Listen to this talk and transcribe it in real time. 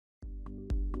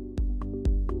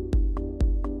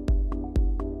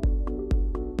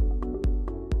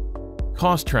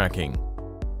Cost tracking.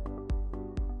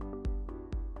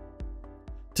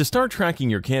 To start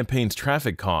tracking your campaign's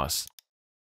traffic costs,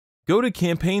 go to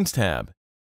Campaigns tab.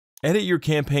 Edit your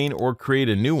campaign or create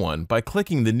a new one by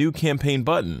clicking the New Campaign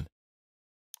button.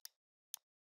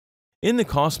 In the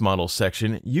Cost Models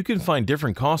section, you can find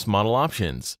different cost model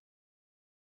options.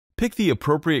 Pick the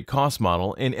appropriate cost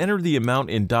model and enter the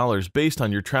amount in dollars based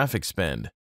on your traffic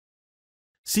spend.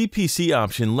 CPC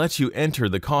option lets you enter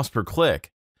the cost per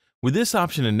click. With this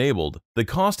option enabled, the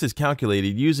cost is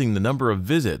calculated using the number of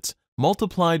visits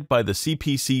multiplied by the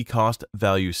CPC cost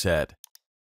value set.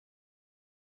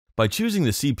 By choosing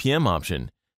the CPM option,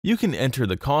 you can enter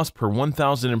the cost per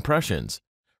 1,000 impressions.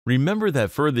 Remember that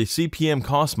for the CPM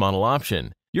cost model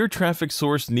option, your traffic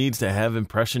source needs to have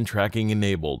impression tracking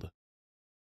enabled.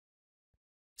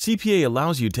 CPA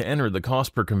allows you to enter the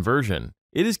cost per conversion.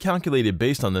 It is calculated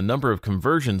based on the number of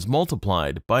conversions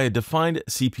multiplied by a defined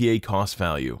CPA cost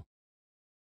value.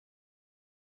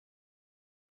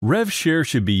 Rev share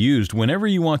should be used whenever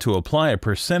you want to apply a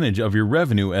percentage of your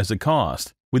revenue as a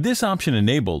cost. With this option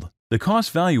enabled, the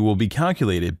cost value will be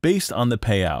calculated based on the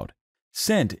payout,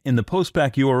 sent in the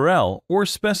postback URL or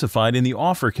specified in the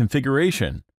offer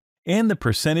configuration, and the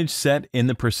percentage set in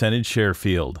the percentage share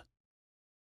field.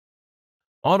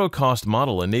 Auto Cost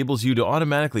Model enables you to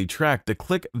automatically track the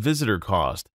click visitor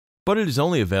cost, but it is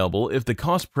only available if the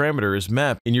cost parameter is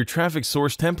mapped in your traffic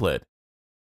source template.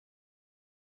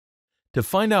 To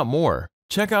find out more,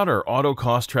 check out our auto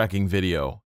cost tracking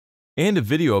video and a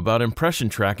video about impression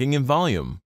tracking in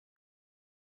Volume.